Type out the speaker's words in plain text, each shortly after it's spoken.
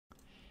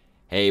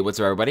Hey, what's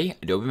up everybody?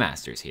 Adobe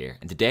Masters here,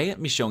 and today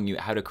I'm showing you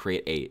how to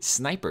create a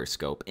sniper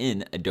scope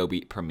in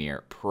Adobe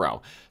Premiere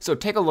Pro. So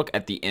take a look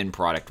at the end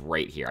product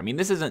right here. I mean,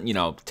 this isn't,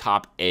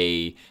 top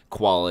A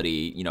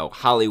quality,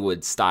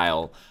 Hollywood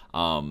style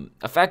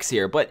effects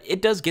here, but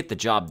it does get the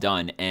job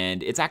done,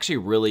 and it's actually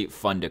really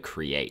fun to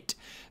create.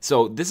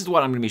 So this is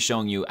what I'm going to be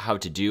showing you how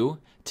to do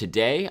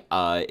today.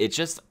 It's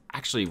just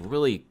actually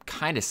really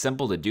kind of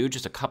simple to do,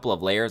 just a couple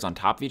of layers on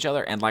top of each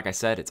other, and like I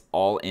said, it's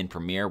all in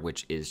Premiere,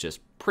 which is just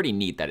pretty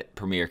neat that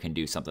Premiere can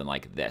do something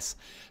like this.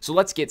 So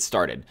let's get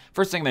started.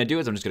 First thing I'm going to do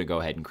is I'm just going to go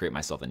ahead and create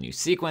myself a new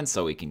sequence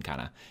so we can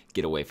kind of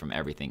get away from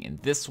everything in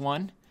this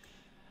one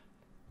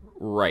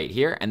right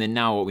here. And then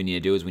now what we need to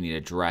do is we need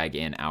to drag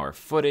in our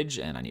footage,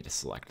 and I need to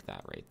select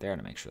that right there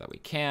to make sure that we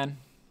can.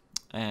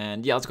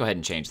 And yeah, let's go ahead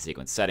and change the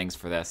sequence settings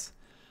for this.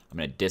 I'm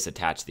going to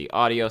disattach the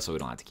audio so we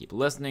don't have to keep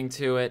listening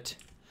to it.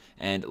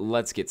 And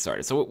let's get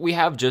started. So we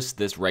have just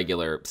this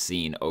regular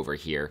scene over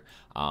here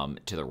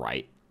to the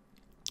right.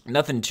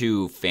 Nothing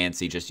too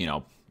fancy, just,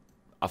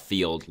 a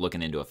field,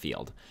 looking into a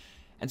field.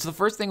 And so the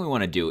first thing we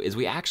want to do is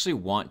we actually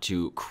want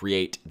to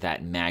create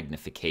that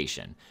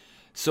magnification.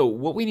 So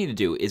what we need to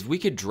do is we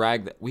could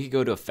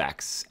go to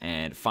effects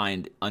and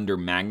find under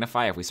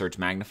magnify. If we search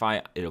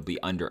magnify, it'll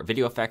be under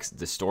video effects,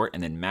 distort,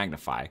 and then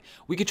magnify.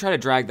 We could try to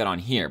drag that on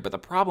here, but the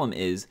problem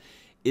is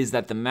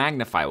that the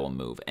magnify will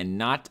move and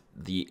not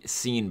the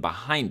scene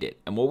behind it.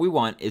 And what we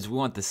want is we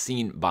want the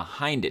scene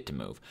behind it to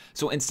move.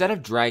 So instead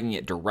of dragging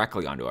it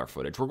directly onto our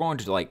footage, we're going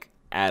to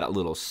add a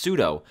little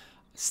pseudo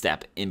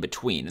step in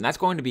between. And that's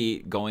going to be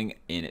going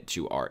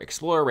into our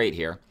Explorer right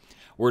here.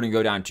 We're going to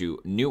go down to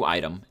New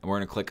Item, and we're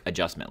going to click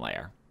Adjustment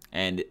Layer.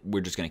 And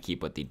we're just going to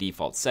keep with the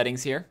default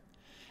settings here.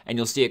 And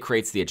you'll see it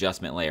creates the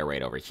adjustment layer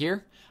right over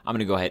here. I'm going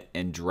to go ahead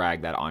and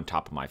drag that on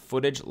top of my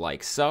footage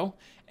like so.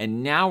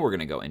 And now we're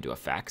going to go into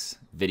Effects,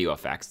 Video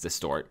Effects,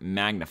 Distort,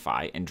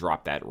 Magnify, and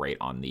drop that right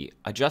on the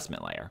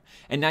adjustment layer.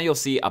 And now you'll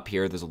see up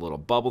here there's a little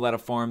bubble that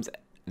it forms.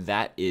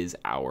 That is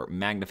our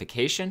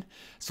magnification.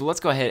 So let's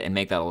go ahead and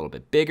make that a little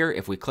bit bigger.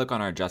 If we click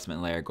on our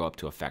adjustment layer, go up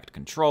to Effect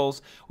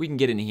Controls, we can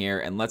get in here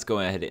and let's go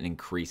ahead and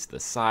increase the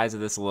size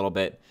of this a little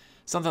bit.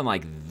 Something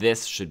like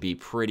this should be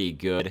pretty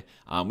good.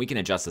 We can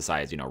adjust the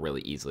size,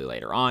 really easily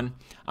later on.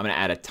 I'm going to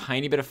add a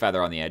tiny bit of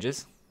feather on the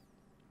edges.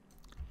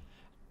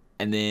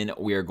 And then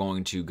we are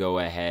going to go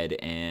ahead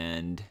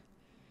and,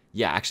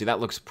 yeah, actually that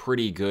looks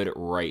pretty good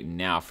right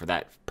now for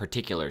that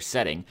particular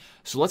setting.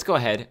 So let's go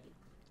ahead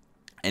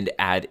and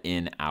add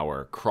in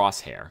our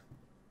crosshair.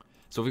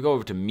 So if we go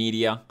over to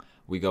media,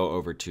 we go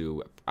over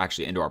to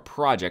actually into our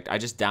project. I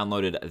just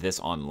downloaded this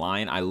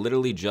online. I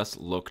literally just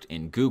looked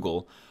in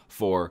Google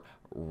for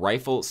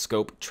rifle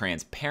scope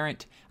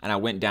transparent, and I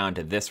went down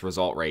to this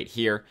result right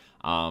here,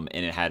 and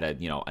it had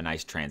a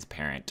nice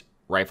transparent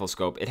rifle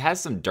scope. It has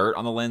some dirt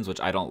on the lens,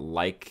 which I don't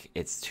like.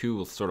 It's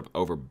too sort of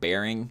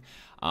overbearing.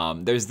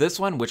 There's this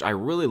one, which I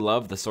really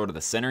love, the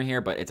center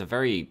here, but it's a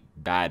very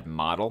bad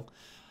model.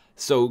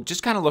 So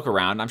just kind of look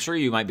around. I'm sure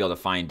you might be able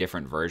to find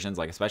different versions,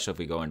 especially if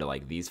we go into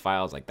these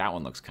files, that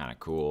one looks kind of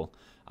cool.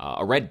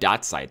 A red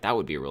dot sight, that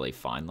would be really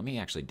fun. Let me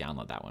actually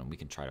download that one. We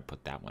can try to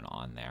put that one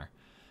on there.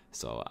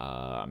 So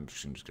I'm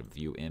just going to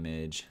view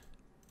image,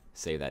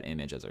 save that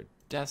image as our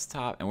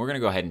desktop, and we're going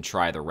to go ahead and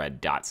try the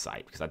red dot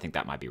sight because I think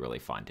that might be really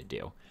fun to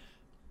do.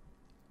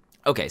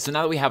 Okay, so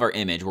now that we have our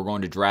image, we're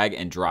going to drag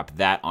and drop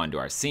that onto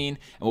our scene,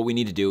 and what we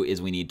need to do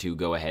is we need to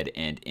go ahead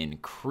and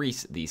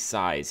increase the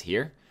size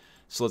here.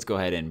 So let's go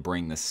ahead and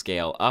bring the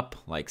scale up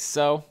like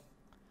so,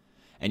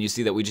 and you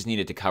see that we just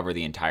needed to cover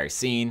the entire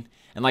scene.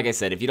 And like I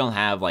said, if you don't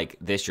have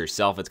this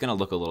yourself, it's going to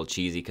look a little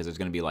cheesy because there's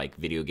going to be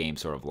video game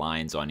sort of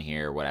lines on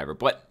here or whatever,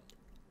 but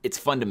it's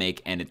fun to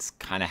make, and it's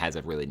kind of has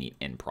a really neat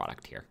end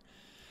product here.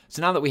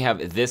 So now that we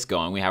have this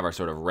going, we have our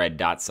sort of red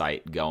dot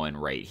sight going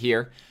right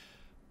here.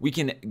 We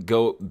can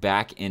go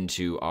back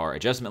into our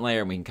adjustment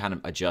layer, and we can kind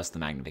of adjust the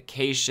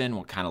magnification,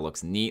 what kind of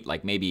looks neat,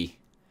 maybe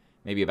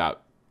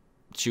about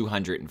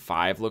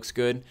 205 looks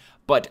good.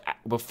 But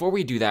before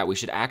we do that, we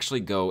should actually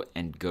go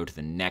to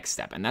the next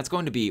step, and that's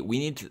going to be we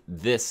need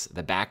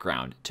the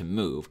background to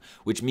move,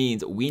 which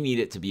means we need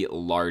it to be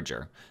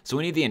larger. So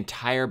we need the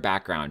entire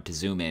background to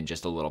zoom in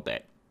just a little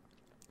bit.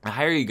 The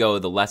higher you go,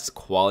 the less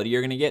quality you're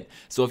going to get.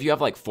 So if you have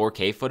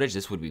 4K footage,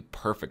 this would be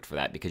perfect for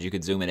that because you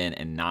could zoom it in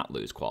and not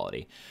lose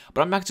quality.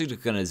 But I'm actually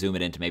just going to zoom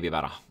it into maybe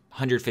about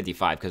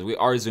 155 because we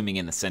are zooming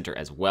in the center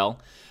as well.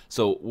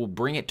 So we'll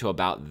bring it to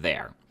about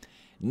there.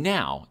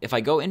 Now, if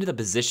I go into the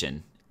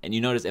position, and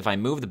you notice if I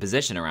move the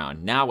position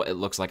around, now it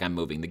looks like I'm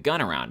moving the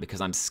gun around because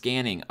I'm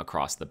scanning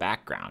across the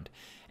background.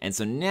 And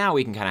so now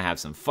we can kind of have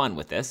some fun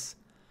with this.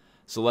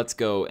 So let's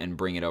go and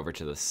bring it over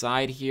to the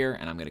side here,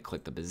 and I'm going to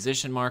click the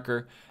position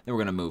marker. Then we're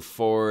going to move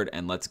forward,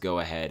 and let's go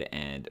ahead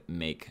and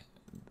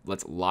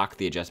let's lock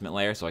the adjustment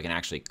layer so I can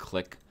actually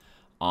click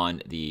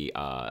on the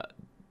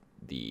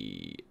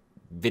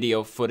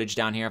video footage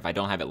down here. If I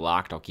don't have it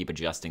locked, I'll keep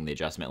adjusting the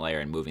adjustment layer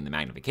and moving the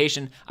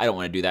magnification. I don't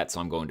want to do that, so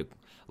I'm going to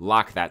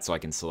lock that so I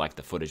can select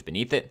the footage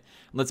beneath it.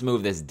 Let's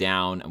move this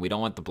down, and we don't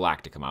want the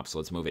black to come up, so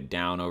let's move it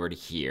down over to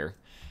here.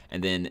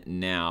 And then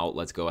now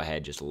let's go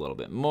ahead just a little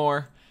bit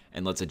more,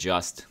 and let's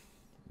adjust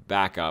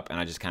back up. And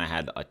I just kind of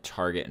had a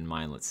target in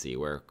mind. Let's see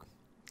where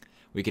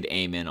we could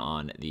aim in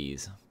on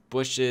these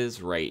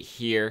bushes right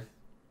here.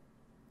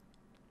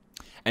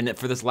 And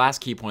for this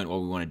last key point,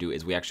 what we want to do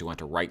is we actually want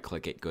to right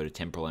click it, go to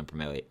temporal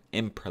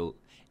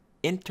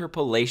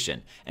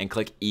interpolation, and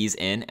click ease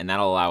in, and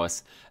that'll allow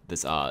us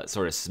this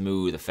sort of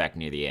smooth effect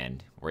near the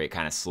end where it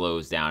kind of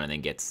slows down and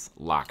then gets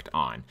locked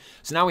on.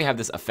 So now we have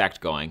this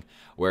effect going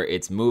where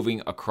it's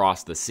moving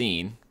across the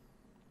scene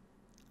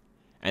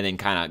and then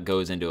kind of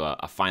goes into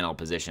a final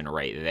position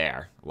right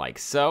there, like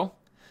so.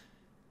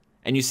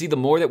 And you see, the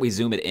more that we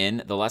zoom it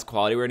in, the less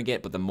quality we're going to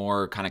get, but the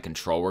more kind of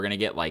control we're going to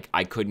get. Like,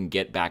 I couldn't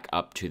get back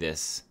up to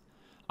this.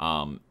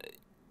 In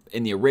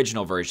the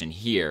original version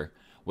here,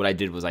 what I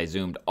did was I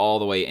zoomed all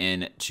the way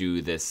in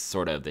to this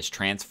sort of this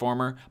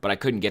transformer, but I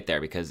couldn't get there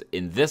because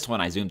in this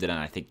one I zoomed it in,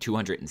 I think,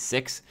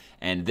 206,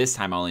 and this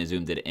time I only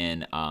zoomed it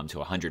in to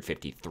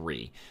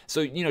 153.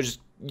 So, you know,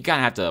 just you kind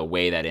of have to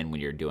weigh that in when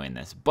you're doing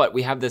this. But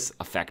we have this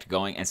effect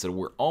going, and so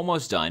we're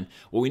almost done.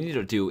 What we need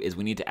to do is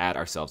we need to add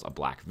ourselves a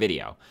black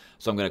video.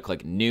 So I'm going to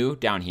click New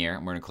down here,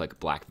 and we're going to click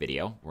Black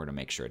Video. We're going to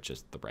make sure it's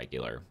just the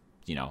regular,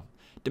 you know,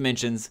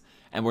 dimensions,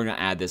 and we're going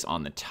to add this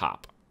on the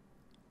top.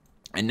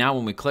 And now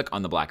when we click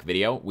on the black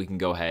video, we can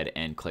go ahead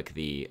and click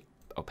the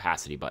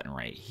opacity button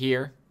right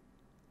here.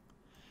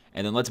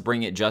 And then let's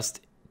bring it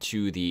just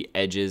to the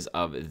edges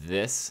of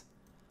this,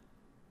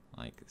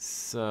 like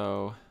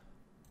so.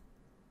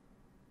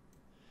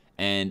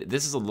 And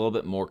this is a little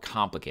bit more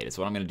complicated.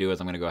 So what I'm going to do is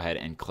I'm going to go ahead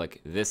and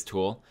click this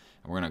tool,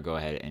 and we're going to go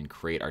ahead and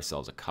create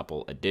ourselves a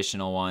couple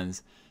additional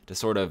ones to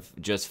sort of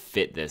just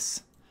fit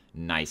this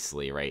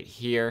nicely right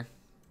here.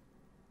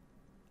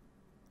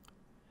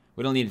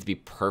 We don't need it to be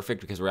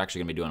perfect because we're actually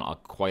going to be doing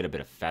quite a bit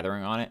of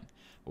feathering on it,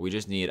 but we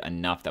just need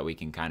enough that we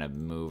can kind of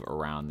move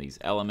around these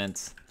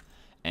elements,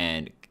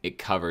 and it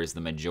covers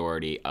the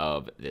majority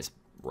of this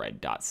red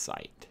dot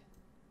site.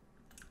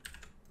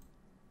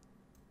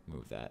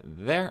 Move that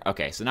there.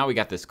 Okay, so now we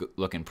got this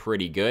looking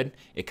pretty good.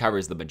 It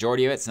covers the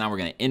majority of it, so now we're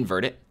going to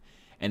invert it,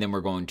 and then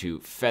we're going to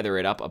feather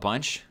it up a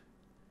bunch,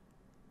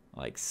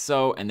 like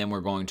so, and then we're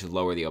going to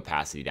lower the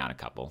opacity down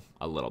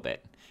a little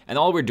bit. And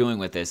all we're doing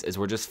with this is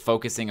we're just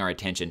focusing our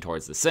attention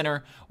towards the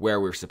center where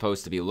we're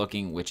supposed to be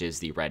looking, which is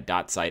the red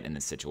dot site in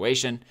this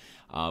situation.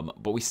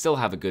 But we still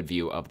have a good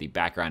view of the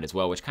background as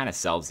well, which kind of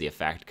sells the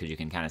effect because you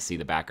can kind of see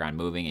the background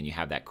moving and you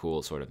have that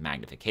cool sort of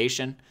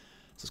magnification.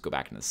 So let's go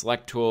back into the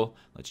select tool.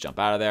 Let's jump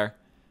out of there.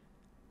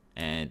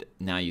 And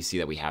now you see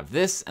that we have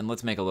this, and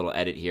let's make a little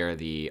edit here.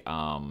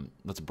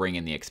 Let's bring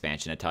in the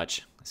expansion a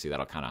touch. See,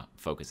 that'll kind of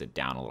focus it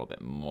down a little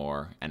bit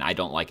more. And I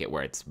don't like it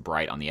where it's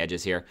bright on the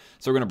edges here.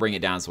 So we're going to bring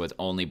it down so it's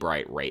only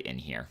bright right in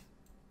here.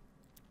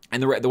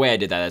 And the way I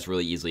did that is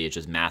really easily. It's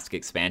just mask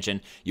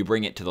expansion. You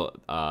bring it to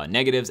the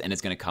negatives, and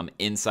it's going to come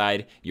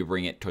inside. You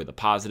bring it to the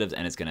positives,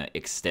 and it's going to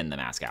extend the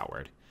mask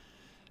outward.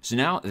 So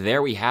now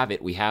there we have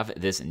it. We have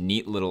this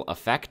neat little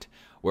effect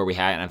where we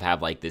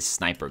have like this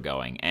sniper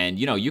going. And,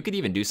 you know, you could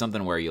even do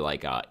something where you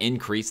like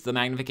increase the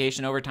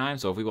magnification over time.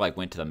 So if we like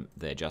went to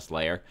the adjust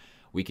layer,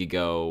 we could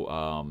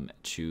go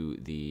to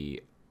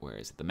the, where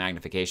is it? The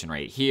magnification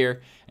right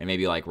here. And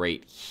maybe like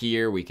right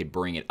here, we could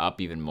bring it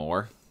up even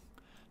more.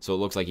 So it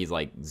looks like he's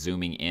like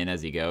zooming in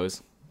as he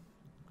goes,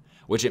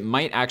 which it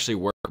might actually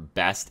work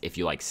best if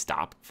you like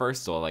stop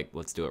first. So like,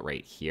 let's do it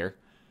right here.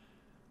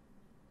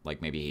 Like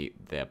maybe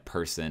the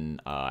person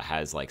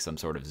has like some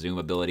sort of zoom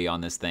ability on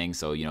this thing.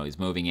 So, you know, he's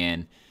moving in,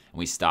 and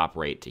we stop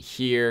right to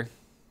here,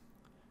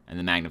 and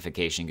the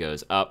magnification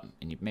goes up,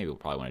 and maybe we'll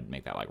probably want to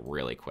make that like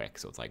really quick.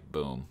 So it's like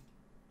boom.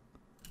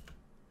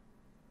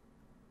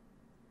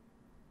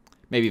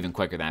 Maybe even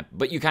quicker than that.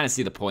 But you kind of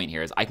see the point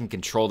here is I can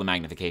control the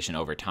magnification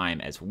over time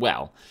as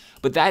well.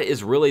 But that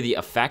is really the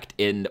effect.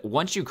 And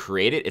once you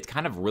create it, it's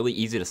kind of really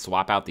easy to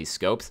swap out these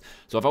scopes.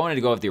 So if I wanted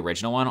to go with the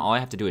original one, all I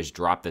have to do is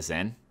drop this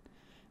in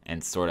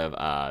and sort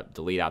of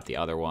delete out the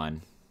other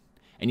one.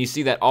 And you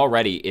see that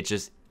already it's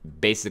just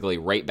basically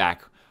right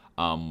back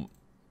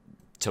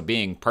to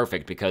being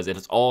perfect because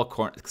it's all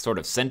sort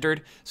of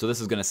centered. So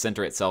this is going to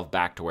center itself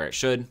back to where it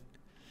should.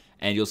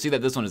 And you'll see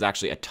that this one is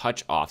actually a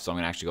touch off. So I'm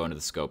going to actually go into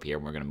the scope here,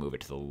 and we're going to move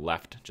it to the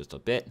left just a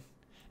bit.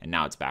 And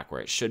now it's back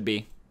where it should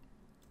be.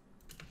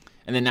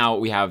 And then now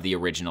we have the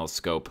original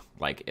scope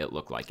like it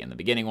looked like in the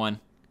beginning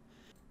one.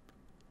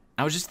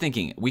 I was just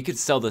thinking we could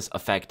sell this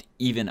effect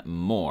even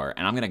more,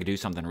 and I'm going to do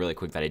something really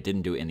quick that I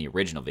didn't do in the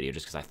original video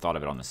just because I thought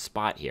of it on the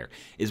spot here,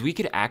 is we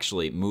could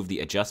actually move the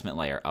adjustment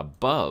layer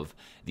above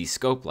the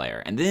scope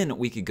layer, and then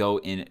we could go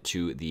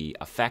into the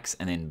effects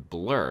and then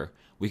blur.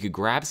 We could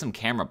grab some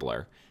camera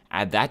blur,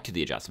 add that to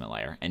the adjustment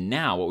layer, and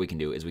now what we can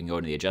do is we can go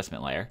into the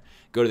adjustment layer,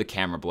 go to the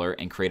camera blur,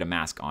 and create a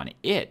mask on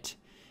it,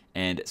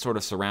 and sort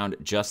of surround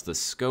just the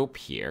scope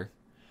here,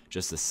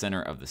 just the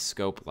center of the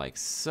scope like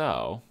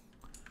so.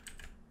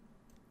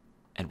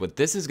 And what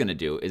this is going to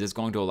do is it's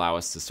going to allow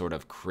us to sort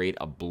of create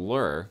a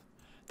blur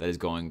that is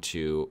going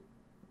to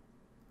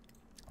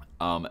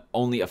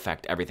only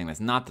affect everything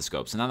that's not the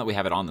scope. So now that we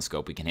have it on the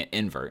scope, we can hit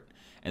invert.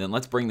 And then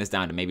let's bring this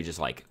down to maybe just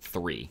like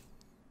 3.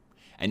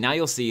 And now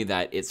you'll see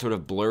that it sort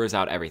of blurs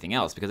out everything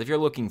else, because if you're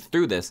looking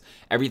through this,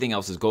 everything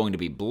else is going to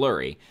be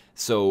blurry.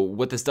 So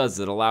what this does is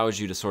it allows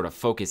you to sort of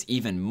focus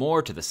even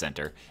more to the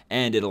center,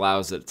 and it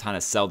allows it to kind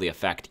of sell the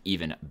effect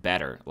even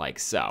better, like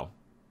so.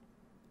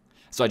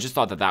 So I just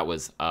thought that that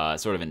was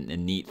sort of a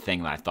neat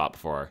thing that I thought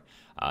before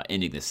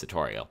ending this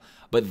tutorial.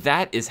 But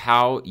that is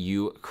how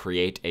you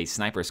create a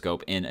sniper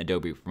scope in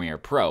Adobe Premiere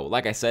Pro.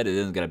 Like I said, it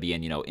isn't going to be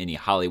in, any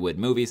Hollywood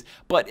movies,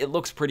 but it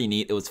looks pretty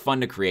neat. It was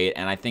fun to create,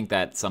 and I think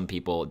that some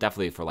people,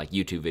 definitely for like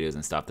YouTube videos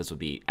and stuff, this would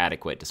be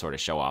adequate to sort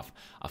of show off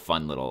a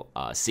fun little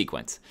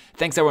sequence.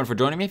 Thanks everyone for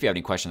joining me. If you have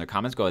any questions or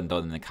comments, go ahead and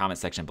throw them in the comment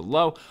section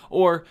below,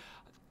 or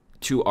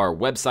to our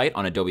website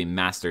on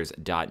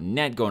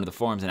adobemasters.net. Go into the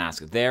forums and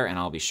ask there, and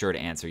I'll be sure to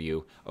answer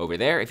you over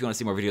there. If you want to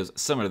see more videos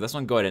similar to this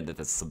one, go ahead and hit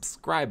the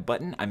subscribe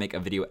button. I make a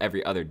video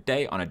every other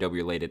day on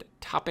Adobe-related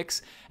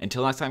topics.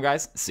 Until next time,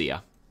 guys, see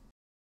ya.